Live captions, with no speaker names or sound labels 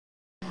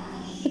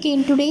Okay,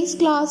 in today's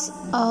class,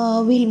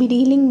 we'll be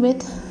dealing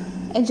with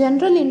a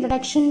general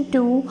introduction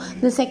to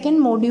the second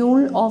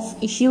module of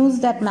issues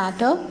that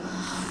matter.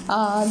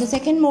 The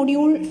second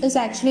module is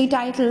actually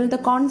titled The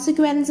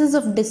Consequences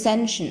of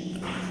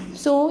Dissension.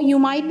 So, you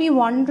might be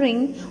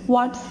wondering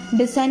what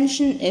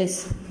dissension is.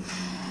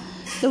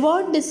 The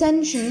word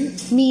dissension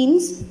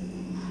means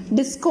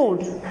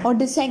discord or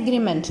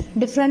disagreement,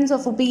 difference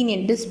of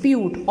opinion,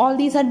 dispute. All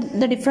these are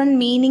the different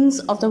meanings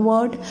of the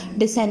word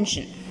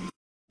dissension.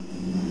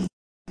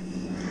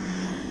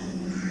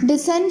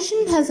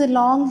 Dissension has a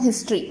long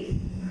history,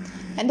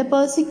 and the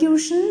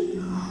persecution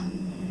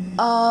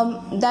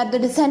that the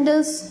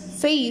dissenters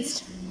faced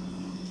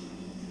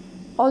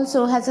also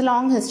has a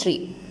long history.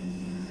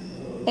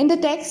 In the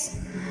text,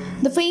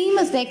 the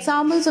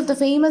examples of the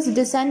famous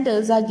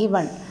dissenters are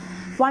given.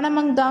 One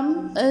among them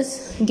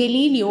is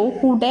Galileo,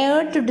 who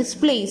dared to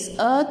displace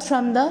Earth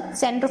from the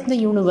center of the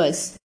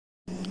universe.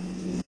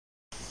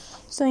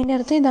 So അതിൻ്റെ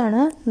അർത്ഥം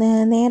ഇതാണ്,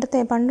 നേരത്തെ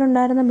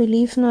പണ്ടുണ്ടായിരുന്ന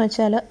belief എന്ന്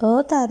വെച്ചാൽ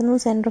earth ആയിരുന്നു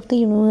centre of the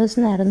universe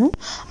എന്നായിരുന്നു.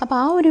 അപ്പോൾ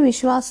ആ ഒരു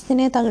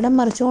വിശ്വാസത്തിനെ തകിടം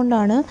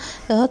മറിച്ചുകൊണ്ടാണ്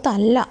എർത്ത്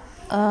അല്ല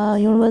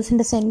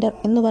യൂണിവേഴ്സിൻ്റെ സെൻറ്റർ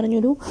എന്ന്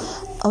പറഞ്ഞൊരു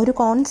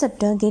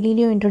കോൺസെപ്റ്റ്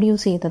ഗലീലിയോ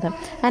ഇൻട്രൊഡ്യൂസ് ചെയ്തത്.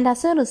 And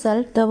as A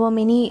result there were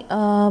many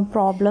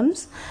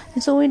problems.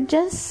 So it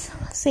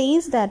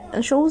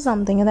just shows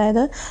something,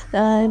 അതായത്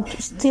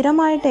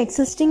സ്ഥിരമായിട്ട്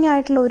എക്സിസ്റ്റിംഗ്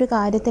ആയിട്ടുള്ള ഒരു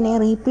കാര്യത്തിനെ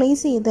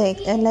റീപ്ലേസ് ചെയ്ത്,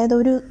 അതായത്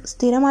ഒരു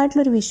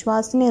സ്ഥിരമായിട്ടുള്ളൊരു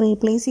വിശ്വാസത്തിനെ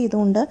റീപ്ലേസ്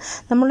ചെയ്തുകൊണ്ട്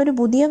നമ്മളൊരു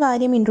പുതിയ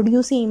കാര്യം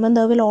ഇൻട്രൊഡ്യൂസ് ചെയ്യുമ്പോൾ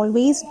there will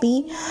always be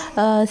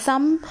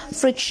some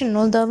friction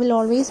or there will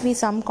always be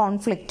some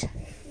conflict.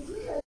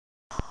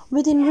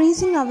 With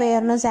increasing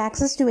awareness,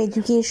 access to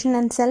education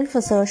and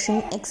self-assertion,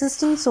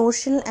 existing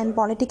social and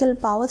political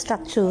power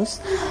structures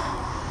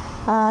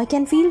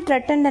can feel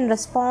threatened and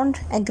respond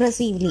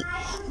aggressively.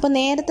 അപ്പോൾ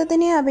നേരത്തെ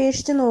തന്നെ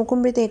അപേക്ഷിച്ച്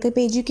നോക്കുമ്പോഴത്തേക്ക്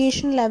ഇപ്പോൾ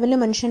education level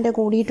മനുഷ്യൻ്റെ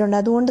കൂടിയിട്ടുണ്ട്.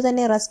 അതുകൊണ്ട്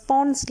തന്നെ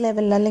റെസ്പോൺസ്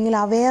ലെവൽ അല്ലെങ്കിൽ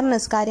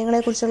അവെയർനെസ്,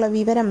 കാര്യങ്ങളെക്കുറിച്ചുള്ള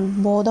വിവരം,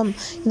 ബോധം,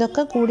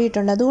 ഇതൊക്കെ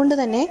കൂടിയിട്ടുണ്ട്. അതുകൊണ്ട്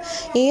തന്നെ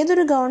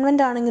ഏതൊരു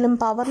ഗവൺമെൻറ് ആണെങ്കിലും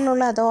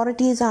പവറിലുള്ള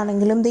അതോറിറ്റീസ്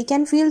ആണെങ്കിലും they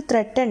can feel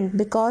threatened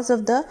because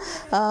of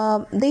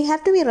they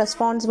have to be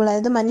responsible.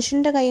 അതായത്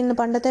മനുഷ്യൻ്റെ കയ്യിൽ നിന്ന്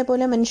പണ്ടത്തെ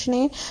പോലെ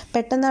മനുഷ്യനെ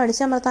പെട്ടെന്ന്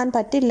അടിച്ചമർത്താൻ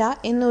പറ്റില്ല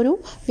എന്നൊരു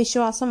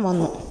വിശ്വാസം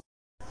വന്നു.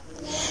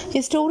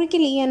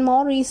 Historically and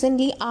more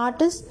recently,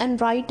 artists and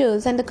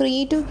writers and the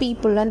creative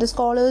people and the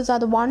scholars are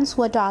the ones who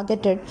are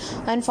targeted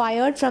and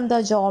fired from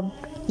their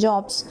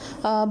jobs,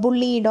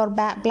 bullied or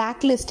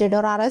blacklisted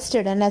or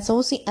arrested and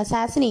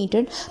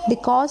assassinated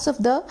because of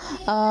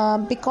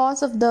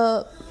the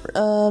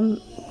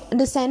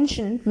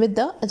dissension with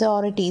the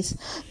authorities.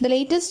 The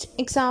latest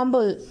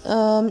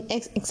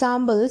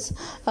examples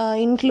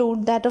include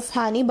that of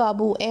Hani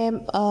Babu,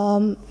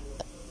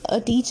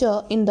 a teacher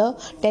in the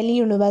Delhi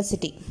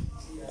University.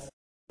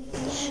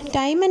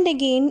 Time and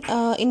again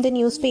in the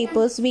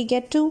newspapers we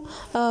get to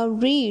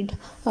read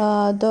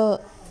the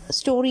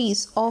stories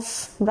of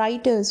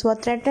writers who are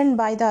threatened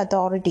by the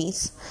authorities.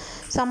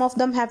 Some of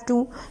them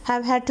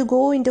have had to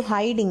go into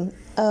hiding,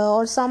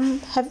 or some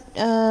have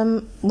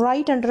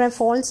write under a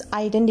false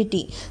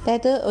identity.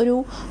 അതായത് ഒരു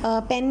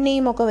pen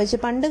name ഒക്കെ വെച്ച്,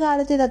 പണ്ട്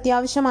കാലത്ത് ഇത്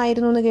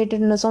അത്യാവശ്യമായിരുന്നു എന്ന്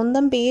കേട്ടിട്ടുണ്ട്.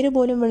 സ്വന്തം പേര്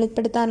പോലും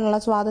വെളിപ്പെടുത്താനുള്ള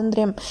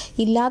സ്വാതന്ത്ര്യം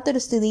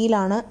ഇല്ലാത്തൊരു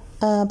സ്ഥിതിയിലാണ്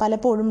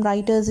പലപ്പോഴും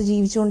writers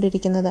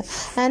ജീവിച്ചുകൊണ്ടിരിക്കുന്നത്.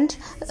 And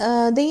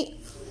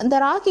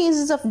there are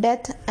cases of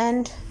death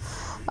and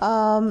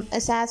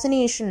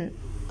assassination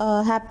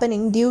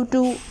happening due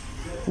to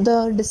the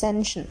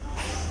dissension.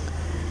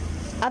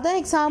 Other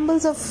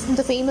examples of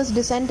the famous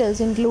dissenters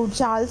include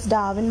Charles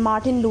Darwin,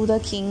 Martin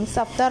Luther King,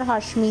 Safdar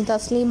Hashmi,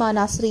 Taslima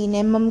Nasreen,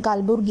 M.M.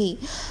 Kalburgi,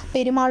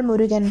 Perumal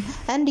Murugan,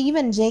 and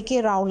even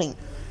J.K. Rowling.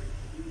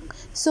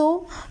 So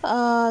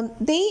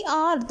they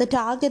are the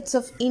targets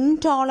of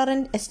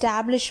intolerant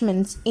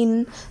establishments in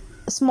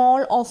small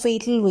or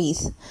fatal ways.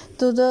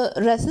 So the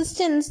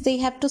resistance they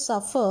have to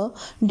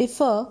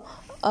differ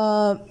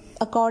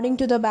according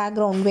to the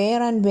background,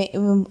 where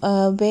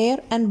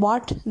and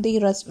what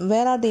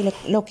where are they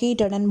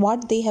located and what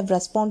they have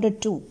responded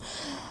to,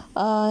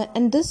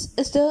 and this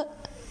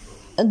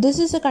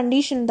is a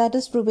condition that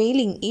is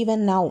prevailing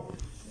even now.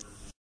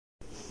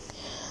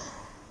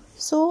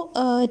 So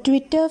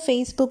Twitter,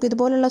 Facebook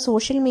ഇതുപോലുള്ള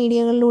social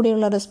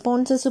മീഡിയകളിലൂടെയുള്ള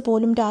responses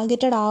പോലും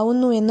targeted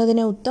ആവുന്നു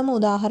എന്നതിന് ഉത്തമ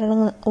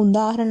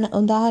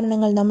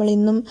ഉദാഹരണങ്ങൾ നമ്മൾ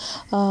ഇന്നും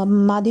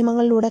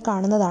മാധ്യമങ്ങളിലൂടെ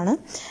കാണുന്നതാണ്.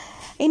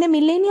 In a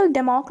millennial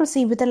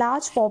democracy with a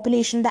large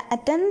population, the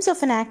attempts of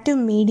an active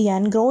media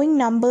and growing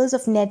numbers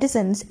of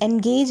netizens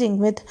engaging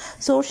with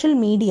social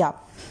media,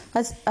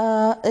 as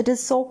it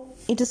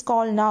is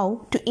called now,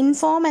 to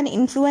inform and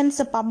influence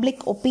the public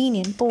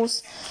opinion pose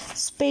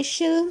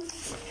special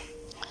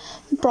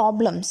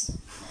problems.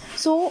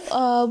 So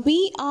we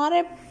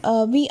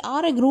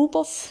are a group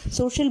of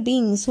social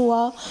beings who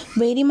are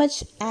very much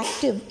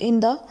active in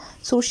the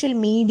social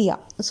media.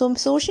 So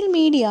social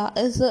media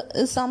is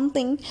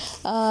something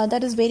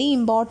that is very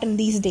important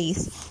these days.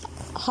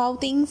 how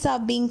things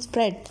are being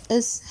spread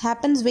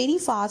happens very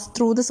fast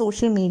through the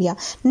social media.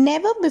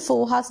 Never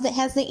before has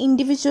the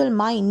individual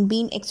mind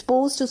been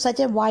exposed to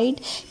such a wide,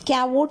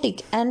 chaotic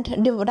and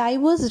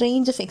diverse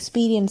range of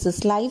experiences,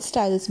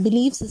 lifestyles,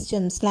 belief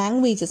systems,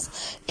 languages,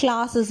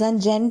 classes and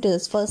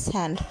genders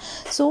firsthand.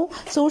 So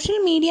social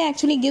media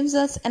actually gives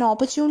us an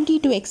opportunity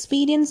to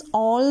experience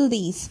all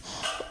these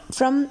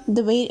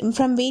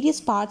from various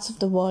parts of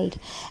the world,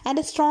 and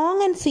a strong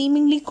and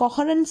seemingly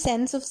coherent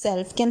sense of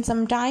self can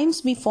sometimes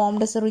be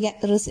formed as a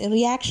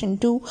reaction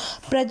to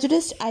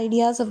prejudiced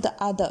ideas of the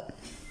other.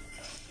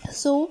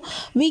 So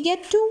we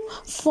get to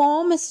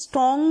form a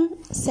strong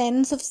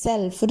sense of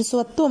self, ഒരു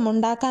സ്വത്വം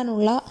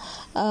ഉണ്ടാക്കാനുള്ള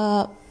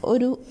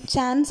ഒരു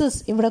chances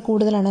ഇവിടെ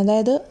കൂടുതലാണ്.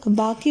 അതായത്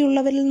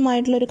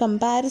ബാക്കിയുള്ളവരുമായിട്ടുള്ളൊരു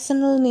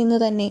കമ്പാരിസണിൽ നിന്ന്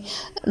തന്നെ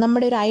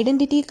നമ്മുടെ ഒരു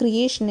ഐഡൻറ്റിറ്റി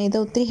ക്രിയേഷന് ഇത്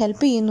ഒത്തിരി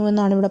ഹെൽപ്പ് ചെയ്യുന്നു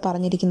എന്നാണ് ഇവിടെ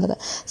പറഞ്ഞിരിക്കുന്നത്.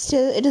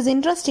 Still it is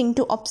interesting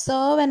to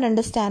observe and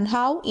understand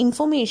how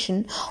information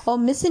or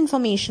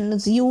misinformation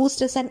is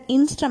used as an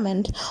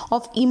instrument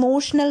of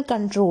emotional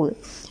control,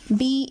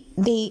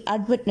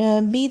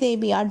 be they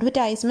be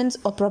advertisements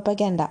or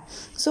propaganda.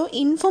 So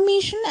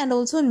information and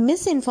also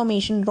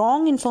misinformation,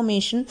 wrong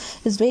information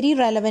is very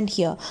relevant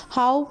here.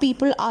 How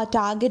people are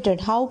targeted,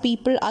 how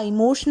people are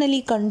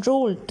emotionally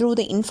controlled through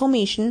the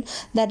information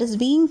that is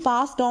being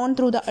passed on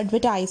through the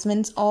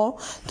advertisements or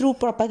through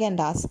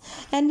propagandas.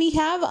 And we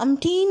have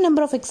umpteen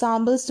number of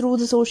examples through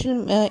the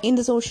in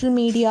the social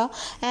media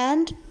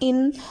and in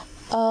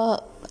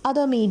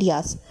other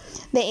medias.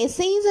 The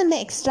essays and the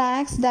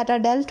extracts that are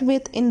dealt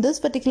with in this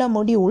particular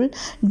module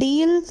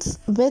deals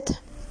with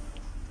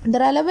the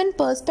relevant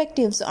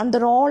perspectives on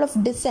the role of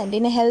dissent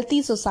in a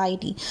healthy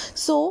society.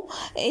 So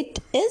it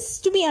is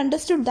to be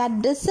understood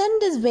that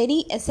dissent is very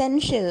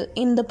essential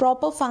in the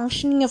proper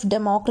functioning of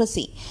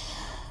democracy.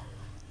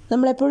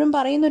 നമ്മളെപ്പോഴും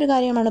പറയുന്നൊരു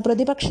കാര്യമാണ്,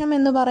 പ്രതിപക്ഷം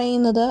എന്ന്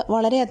പറയുന്നത്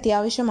വളരെ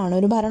അത്യാവശ്യമാണ്.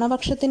 ഒരു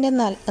ഭരണപക്ഷത്തിൻ്റെ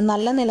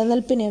നല്ല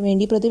നിലനിൽപ്പിന്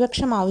വേണ്ടി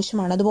പ്രതിപക്ഷം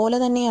ആവശ്യമാണ്. അതുപോലെ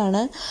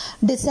തന്നെയാണ്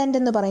ഡിസെൻറ്റ്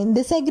എന്ന് പറയുന്നത്.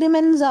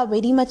 Disagreements are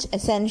very much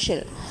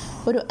essential.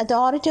 ഒരു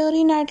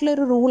അതോറിറ്റേറിയൻ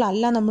ആയിട്ടുള്ളൊരു റൂൾ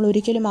അല്ല നമ്മൾ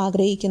ഒരിക്കലും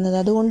ആഗ്രഹിക്കുന്നത്.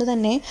 അതുകൊണ്ട്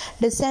തന്നെ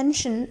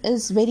dissension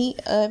is very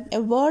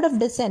a word of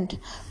dissent.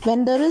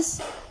 When there is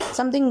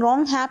something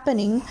wrong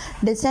happening,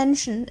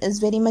 dissension is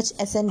very much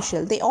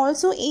essential. They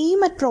also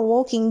aim at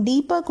provoking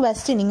deeper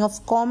questioning of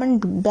common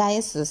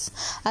biases,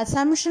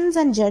 assumptions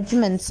and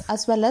judgments,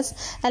 as well as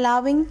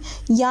allowing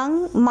young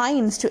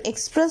minds to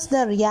express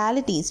their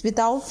realities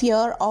without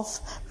fear of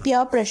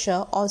peer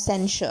pressure or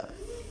censure.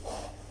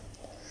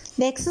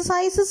 The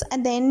exercises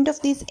at the end of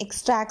these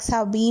extracts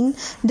have been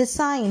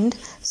designed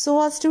so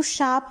as to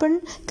sharpen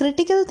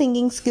critical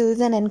thinking skills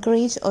and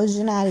encourage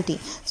originality.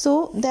 So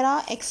there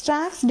are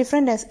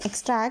different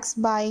extracts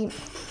by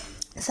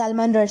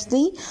Salman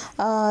Rushdie.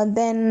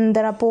 Then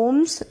there are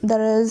poems.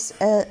 There is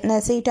an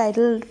essay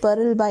titled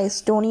Peril by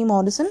Toni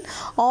Morrison.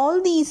 All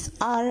these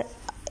are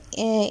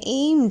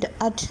aimed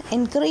at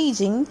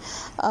encouraging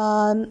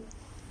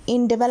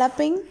in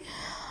developing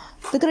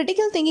the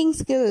critical thinking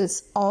skills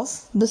of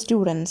the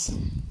students.